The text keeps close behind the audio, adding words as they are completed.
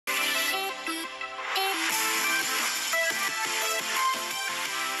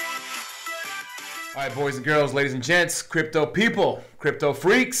All right, boys and girls, ladies and gents, crypto people, crypto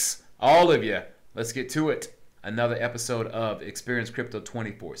freaks, all of you, let's get to it. Another episode of Experience Crypto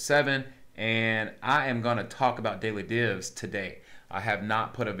 24/7, and I am going to talk about daily divs today. I have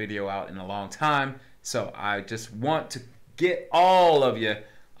not put a video out in a long time, so I just want to get all of you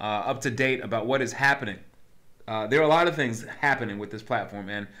up to date about what is happening. There are a lot of things happening with this platform,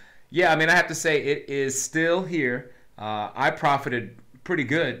 and yeah, I mean, I have to say it is still here. I profited pretty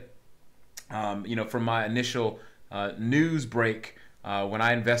good. From my initial news break when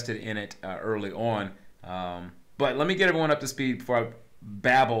I invested in it early on. But let me get everyone up to speed before I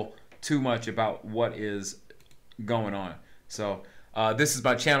babble too much about what is going on. So this is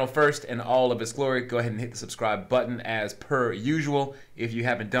my channel first in all of its glory. Go ahead and hit the subscribe button as per usual. If you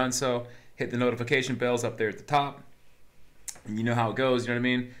haven't done so, hit the notification bells up there at the top. And you know how it goes, you know what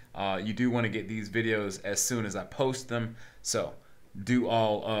I mean? You do want to get these videos as soon as I post them. So do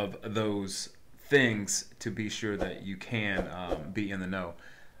all of those things to be sure that you can be in the know.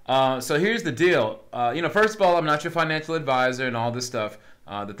 So here's the deal. First of all, I'm not your financial advisor and all this stuff.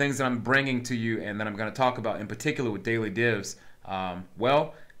 The things that I'm bringing to you and that I'm going to talk about in particular with daily divs,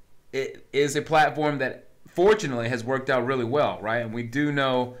 well, it is a platform that fortunately has worked out really well, right? And we do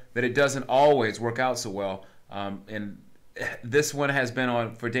know that it doesn't always work out so well. And this one has been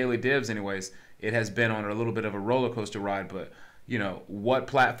on, for daily divs anyways, it has been on a little bit of a roller coaster ride, but you know, what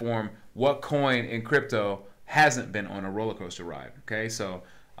platform, what coin in crypto hasn't been on a roller coaster ride? Okay, so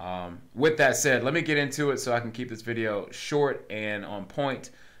with that said, let me get into it so I can keep this video short and on point.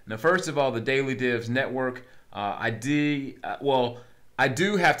 Now, first of all, the Daily Divs Network, I do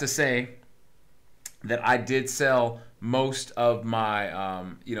have to say that I did sell most of my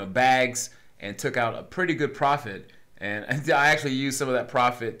bags and took out a pretty good profit, and I actually used some of that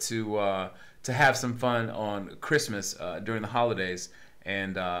profit to have some fun on Christmas during the holidays,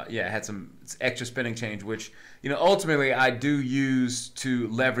 and I had some extra spending change, which ultimately I do use to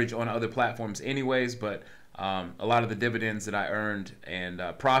leverage on other platforms anyways. But a lot of the dividends that I earned and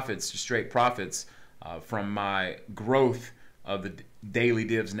profits, just straight profits from my growth of the Daily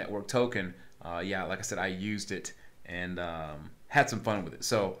Divs Network token, like I said, I used it and had some fun with it.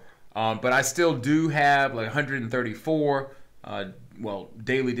 So, but I still do have like 134.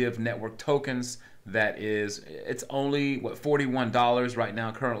 Daily Div Network tokens. It's only $41 right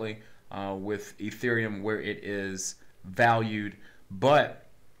now currently with Ethereum where it is valued. But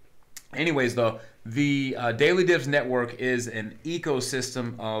anyways, though, the Daily Divs Network is an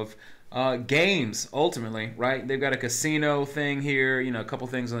ecosystem of games ultimately, right? They've got a casino thing here, a couple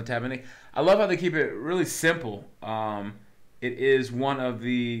things on the tab, and I love how they keep it really simple. It is one of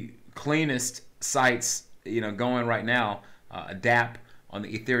the cleanest sites going right now. A dApp on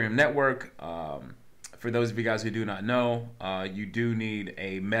the Ethereum network. For those of you guys who do not know, you do need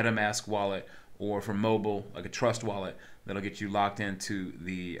a MetaMask wallet, or for mobile, like a Trust wallet that'll get you locked into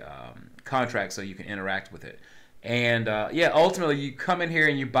the contract so you can interact with it. And ultimately you come in here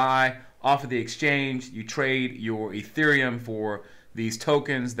and you buy off of the exchange, you trade your Ethereum for these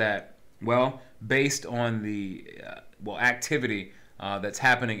tokens that, based on the activity that's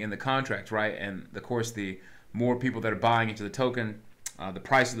happening in the contract, right? And of course, the more people that are buying into the token, the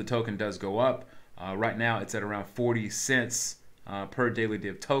price of the token does go up. Right now, it's at around 40 cents per daily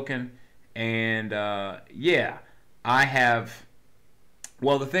div token. And I have.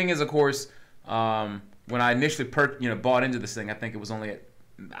 Well, the thing is, of course, when I initially bought into this thing, I think it was only at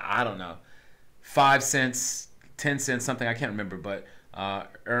 5 cents, 10 cents, something I can't remember, but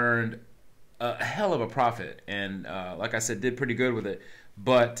earned a hell of a profit, and like I said, did pretty good with it.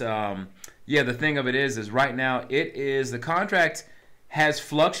 But the thing of it is right now the contract has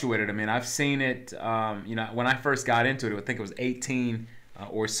fluctuated. I mean, I've seen it, when I first got into it, I think it was 18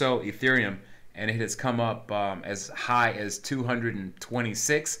 or so Ethereum, and it has come up as high as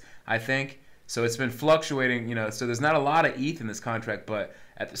 226, I think. So it's been fluctuating, so there's not a lot of ETH in this contract, but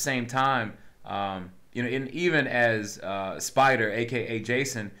at the same time, even as Spider, aka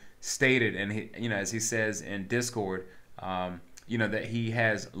Jason, stated, and he, as he says in Discord, that he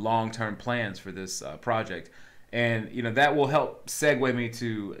has long-term plans for this project, and that will help segue me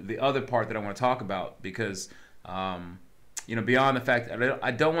to the other part that I want to talk about, because beyond the fact that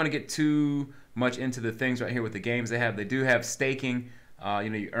I don't want to get too much into the things right here with the games they have. They do have staking.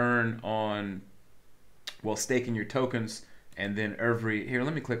 You earn on staking your tokens, and then here,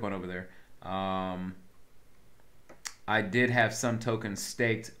 let me click on over there. I did have some tokens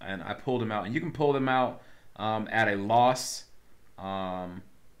staked, and I pulled them out, and you can pull them out at a loss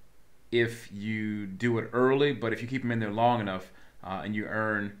if you do it early, but if you keep them in there long enough and you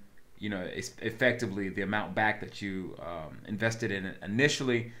earn effectively the amount back that you invested in it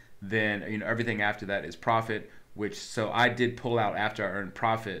initially, then everything after that is profit. Which so I did pull out after I earned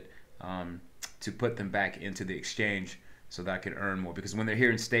profit to put them back into the exchange so that I could earn more. Because when they're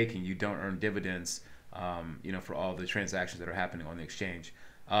here in staking, you don't earn dividends, for all the transactions that are happening on the exchange.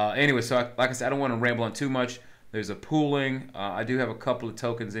 Anyway, so like I said, I don't want to ramble on too much. There's a pooling. I do have a couple of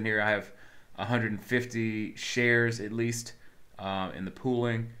tokens in here. I have 150 shares at least in the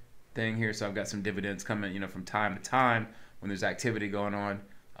pooling thing here. So I've got some dividends coming, from time to time when there's activity going on.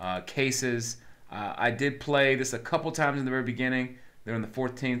 Cases. I did play this a couple times in the very beginning. They're in the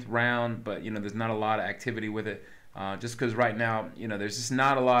 14th round, but there's not a lot of activity with it. Just because right now, there's just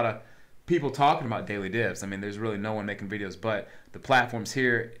not a lot of people talking about daily divs. I mean, there's really no one making videos, but the platforms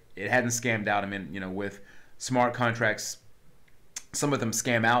here, it hadn't scammed out. I mean, with smart contracts, some of them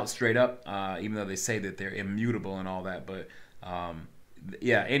scam out straight up, even though they say that they're immutable and all that. But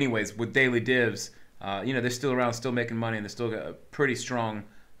yeah, anyways, with daily divs, they're still around, still making money, and they're still got a pretty strong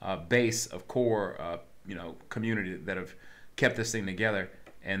base of core, community that have kept this thing together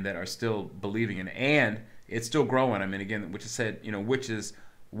and that are still believing in it. And it's still growing. I mean, again, which is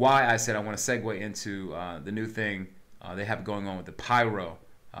why I said I want to segue into the new thing they have going on with the Pyro,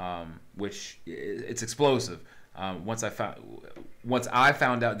 which it's explosive. Once I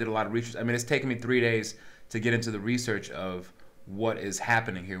found out, did a lot of research. I mean, it's taken me 3 days to get into the research of what is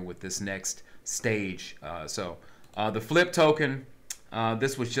happening here with this next stage. So the Flip token,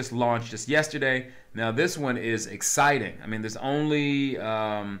 this was just launched just yesterday. Now this one is exciting. I mean, there's only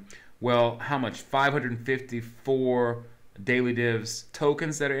well, how much? 554 daily divs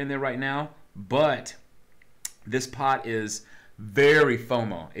tokens that are in there right now, but this pot is very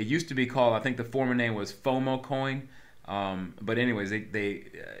FOMO. It used to be called, I think the former name was FOMO coin, but anyways, they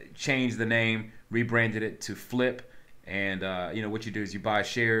changed the name, rebranded it to Flip, and what you do is you buy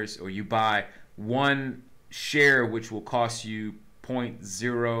shares, or you buy one share which will cost you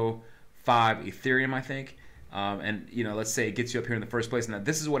 0.05 Ethereum, I think, and let's say it gets you up here in the first place. Now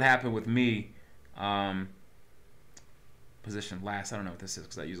this is what happened with me. Position last, I don't know what this is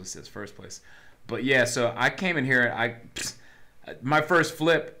because that usually says first place, but yeah, so I came in here, my first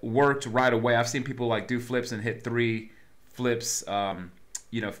flip worked right away. I've seen people do flips and hit 3 flips,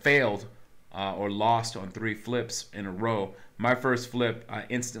 failed or lost on 3 flips in a row. My first flip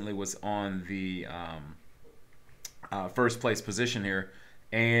instantly was on the first place position here,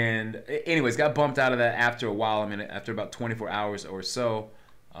 and anyways, got bumped out of that after a while. I mean, after about 24 hours or so,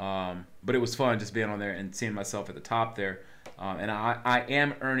 but it was fun just being on there and seeing myself at the top there. And I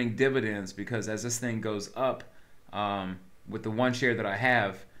am earning dividends because as this thing goes up, with the one share that I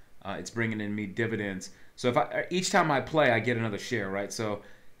have, it's bringing in me dividends. So if each time I play, I get another share, right? So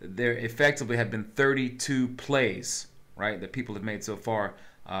there effectively have been 32 plays, right, that people have made so far.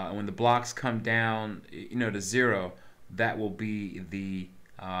 And when the blocks come down, to 0, that will be the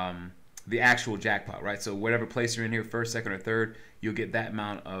actual jackpot, right? So whatever place you're in here, first, second, or third, you'll get that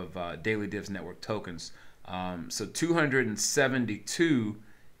amount of Daily Divs Network tokens. So 272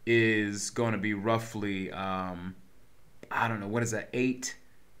 is going to be roughly, I don't know, what is that,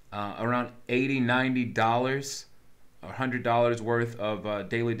 around $80–90 or $100 worth of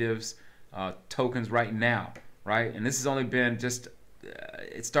Daily Divs tokens right now, right? And this has only been just,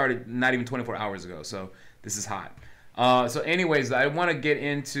 it started not even 24 hours ago, so this is hot. So anyways, I want to get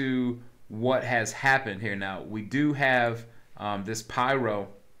into what has happened here. Now, we do have this Pyro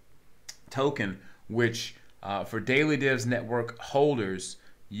token, which for Daily Divs Network holders,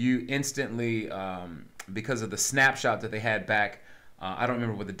 you instantly, because of the snapshot that they had back, I don't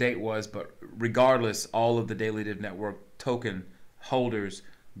remember what the date was, but regardless, all of the Daily Div Network token holders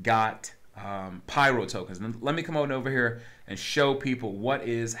got Pyro tokens. And let me come on over here and show people what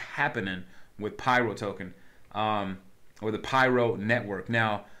is happening with Pyro token, or the Pyro Network.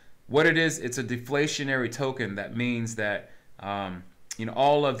 Now, what it is, it's a deflationary token. That means that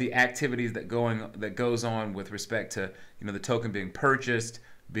all of the activities that goes on with respect to the token being purchased,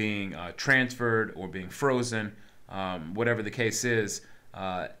 being transferred, or being frozen, whatever the case is,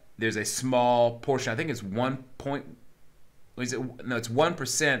 there's a small portion. I think it's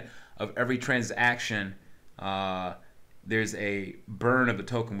 1% of every transaction. There's a burn of the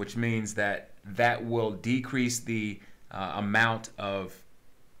token, which means that will decrease the amount of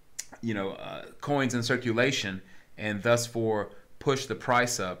coins in circulation, and thus push the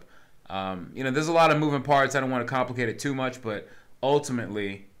price up. There's a lot of moving parts. I don't want to complicate it too much, but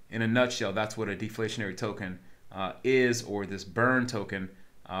ultimately, in a nutshell, that's what a deflationary token is, or this burn token.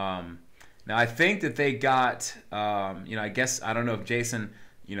 Now, I think that they got, I guess, I don't know if Jason,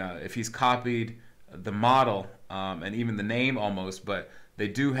 if he's copied the model and even the name almost, but they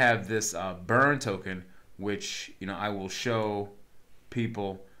do have this burn token, which, I will show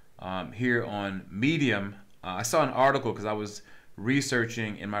people here on Medium. I saw an article because I was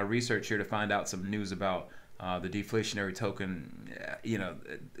researching in my research here to find out some news about the deflationary token,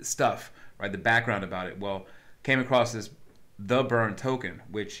 stuff, right? The background about it. Well, came across this the burn token,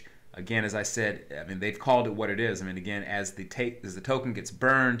 which again, as I said, I mean they've called it what it is. I mean again, as the token gets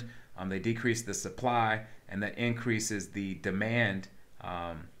burned, they decrease the supply, and that increases the demand.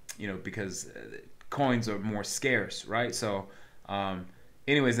 Because coins are more scarce, right? So,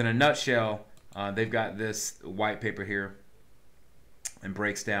 anyways, in a nutshell, they've got this white paper here and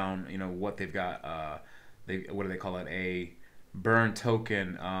breaks down, what they've got. What do they call it? A burn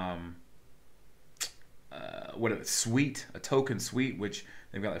token. Suite? A token suite, which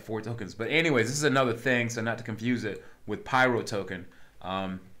they've got like 4 tokens. But anyways, this is another thing, so not to confuse it with Pyro token.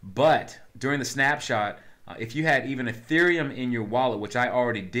 But during the snapshot, if you had even Ethereum in your wallet, which I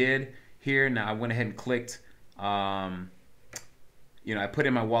already did here, now I went ahead and clicked, I put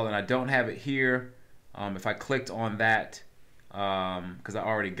in my wallet and I don't have it here. If I clicked on that, because I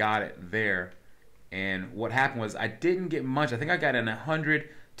already got it there, and what happened was I didn't get much. I think I got in 100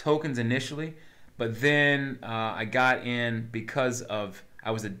 tokens initially, but then I got in, because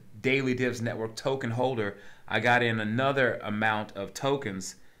I was a Daily Divs Network token holder, I got in another amount of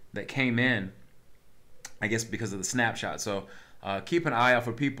tokens that came in, I guess because of the snapshot. So keep an eye out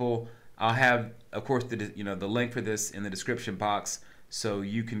for people. I'll have, of course, the link for this in the description box, so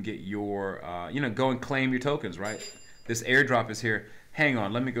you can get your, go and claim your tokens, right? This airdrop is here. Hang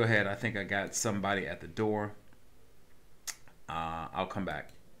on, let me go ahead. I think I got somebody at the door. I'll come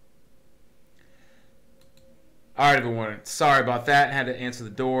back. All right, everyone. Sorry about that. I had to answer the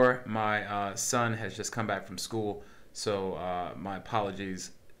door. My son has just come back from school, so my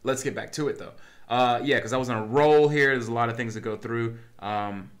apologies. Let's get back to it, though. Yeah, because I was on a roll here. There's a lot of things to go through.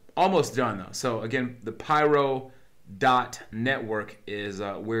 Almost done, though. So, again, the PYRO Network is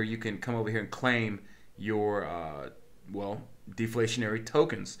where you can come over here and claim your, deflationary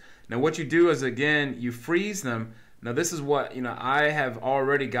tokens. Now, what you do is, again, you freeze them. Now, this is what, I have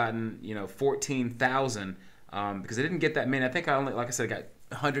already gotten, 14,000 because I didn't get that many. I think I only, like I said, I got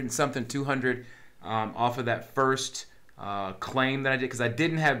 100 and something, 200 off of that first claim that I did, because I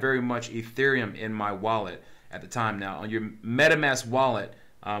didn't have very much Ethereum in my wallet at the time. Now, on your MetaMask wallet,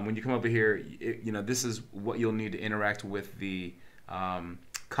 when you come over here, this is what you'll need to interact with the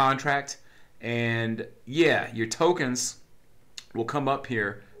contract. And yeah, your tokens will come up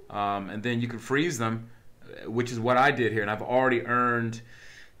here, and then you can freeze them, which is what I did here. And I've already earned,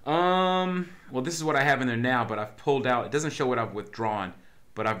 well, this is what I have in there now, but I've pulled out, it doesn't show what I've withdrawn,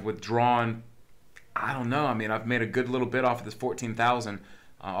 but I've withdrawn, I don't know. I mean, I've made a good little bit off of this 14,000,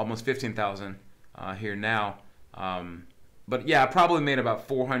 almost 15,000 here now. But yeah, I probably made about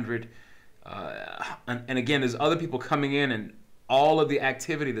 400. And again, there's other people coming in, and all of the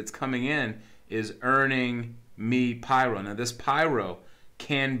activity that's coming in is earning me Pyro. Now, this Pyro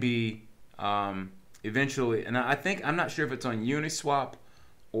can be eventually, and I think, I'm not sure if it's on Uniswap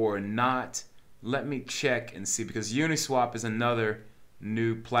or not. Let me check and see, because Uniswap is another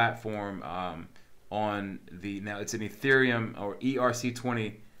new platform on the, now it's an Ethereum or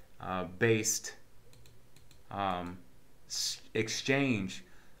ERC20 based exchange,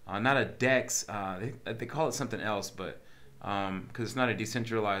 not a DEX. They call it something else, but because it's not a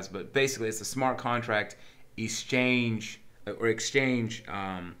decentralized, but basically it's a smart contract exchange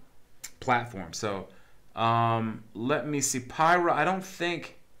platform. So let me see. Pyro, I don't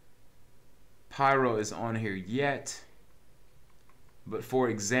think Pyro is on here yet, but for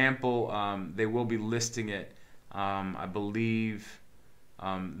example, they will be listing it. I believe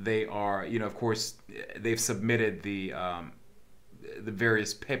they are, of course, they've submitted the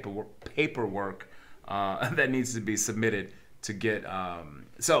various paperwork that needs to be submitted to get.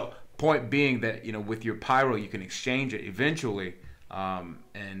 So point being that, with your Pyro, you can exchange it eventually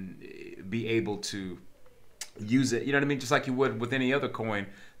and be able to use it, you know what I mean, just like you would with any other coin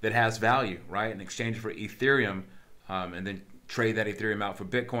that has value, right? And exchange it for Ethereum, and then trade that Ethereum out for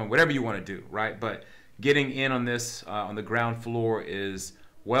Bitcoin, whatever you want to do, right? But getting in on this on the ground floor is,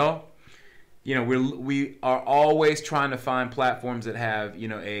 well, we are always trying to find platforms that have,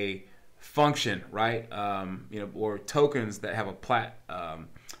 a function, right? Or tokens that have a platform.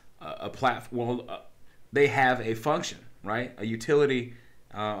 They have a function, right? A utility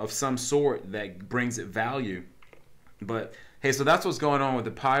of some sort that brings it value. But hey, so that's what's going on with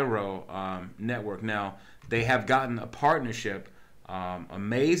the PYRO network. Now, they have gotten a partnership,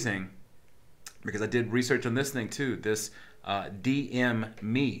 amazing, because I did research on this thing too, this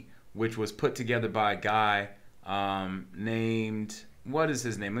DM.me, which was put together by a guy named, what is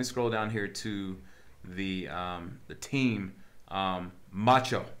his name? Let me scroll down here to the team,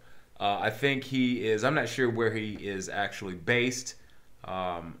 Macho. I think he is. I'm not sure where he is actually based,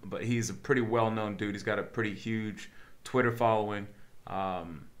 but he's a pretty well-known dude. He's got a pretty huge Twitter following.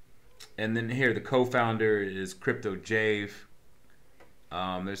 And then here, the co-founder is Crypto Jave.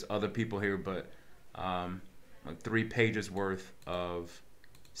 There's other people here, but like 3 pages worth of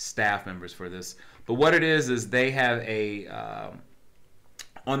staff members for this. But what it is they have a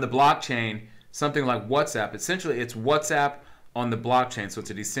on the blockchain something like WhatsApp. Essentially, it's WhatsApp on the blockchain, so it's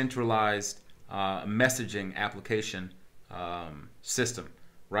a decentralized messaging application system,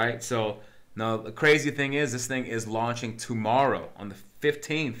 right? So now the crazy thing is, this thing is launching tomorrow on the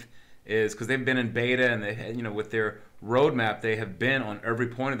 15th. Is because they've been in beta, and they, you know, with their roadmap, they have been on every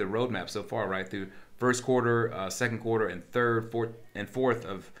point of the roadmap so far, right through first quarter, second quarter, and third, fourth, and fourth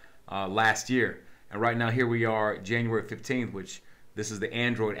of last year. And right now, here we are, January 15th, which this is the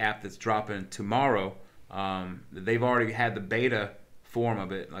Android app that's dropping tomorrow. They've already had the beta form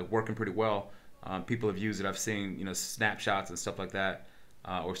of it, like, working pretty well. People have used it. I've seen, you know, snapshots and stuff like that,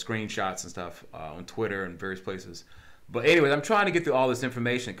 or screenshots and stuff on Twitter and various places. But anyways, I'm trying to get through all this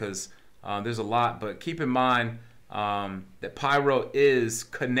information because there's a lot. But keep in mind that Pyro is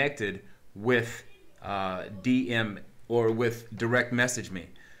connected with DM, or with direct message me.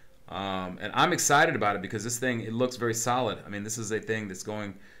 And I'm excited about it because this thing, it looks very solid. I mean, this is a thing that's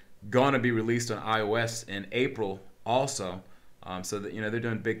going to be released on iOS in April also. So that, you know, they're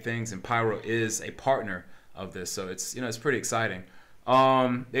doing big things, and Pyro is a partner of this. So it's, you know, it's pretty exciting.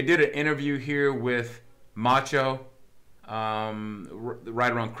 They did an interview here with Macho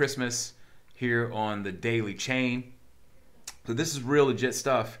right around Christmas here on the Daily Chain. So this is real legit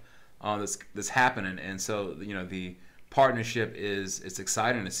stuff that's happening, and so, you know, the partnership it's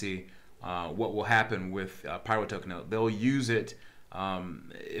exciting to see what will happen with Pyro token. They'll use it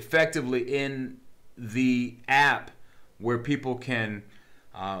effectively in the app where people can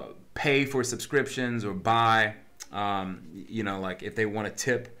pay for subscriptions or buy, you know, like if they want to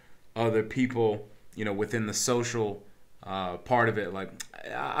tip other people, you know, within the social part of it. Like,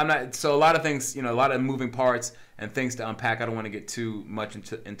 I'm not, so a lot of things, you know, a lot of moving parts and things to unpack. I don't want to get too much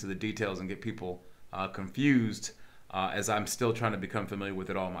into the details and get people confused, as I'm still trying to become familiar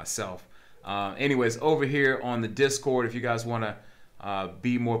with it all myself. Anyways, over here on the Discord, if you guys want to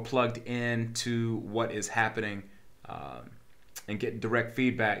be more plugged into what is happening and get direct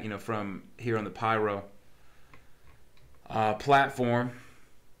feedback, you know, from here on the Pyro platform,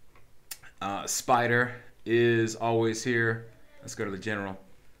 Spider is always here. Let's go to the general.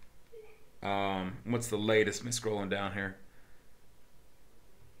 What's the latest? Me scrolling down here.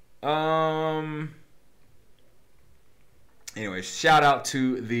 Anyway, shout out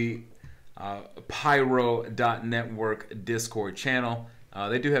to the PYRO.network Discord channel.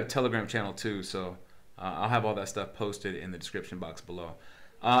 They do have a Telegram channel too, so I'll have all that stuff posted in the description box below.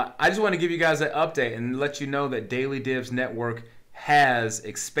 I just want to give you guys an update and let you know that Daily Divs Network has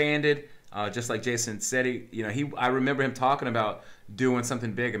expanded. Just like Jason said, I remember him talking about doing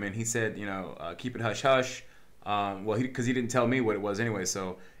something big. I mean, he said, you know, keep it hush hush. Well, because he didn't tell me what it was anyway,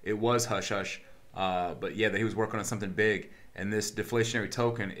 so it was hush hush. But yeah, that he was working on something big, and this deflationary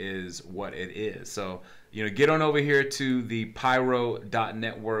token is what it is. So, you know, get on over here to the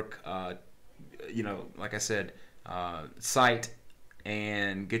PYRO.network, you know, like I said, site,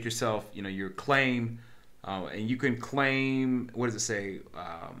 and get yourself, you know, your claim. And you can claim, what does it say?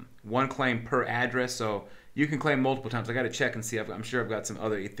 One claim per address. So you can claim multiple times. I got to check and see. I'm sure I've got some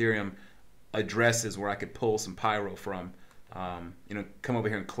other Ethereum addresses where I could pull some Pyro from. You know, come over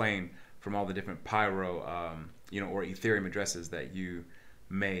here and claim from all the different Pyro, you know, or Ethereum addresses that you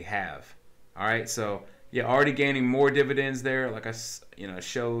may have. All right. So yeah, already gaining more dividends there, like I, you know,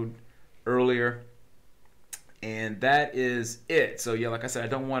 showed earlier. And that is it. So yeah, like I said, I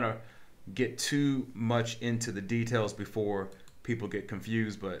don't want to get too much into the details before people get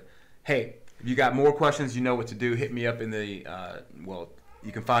confused, but hey, if you got more questions, you know what to do. Hit me up in the well,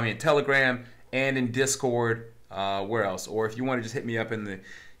 you can find me in Telegram and in Discord. Where else? Or if you want to just hit me up in the,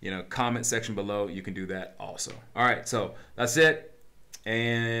 you know, comment section below, you can do that also. All right, so that's it,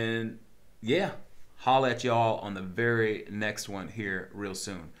 and yeah, holla at y'all on the very next one here real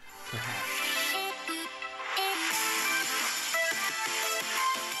soon.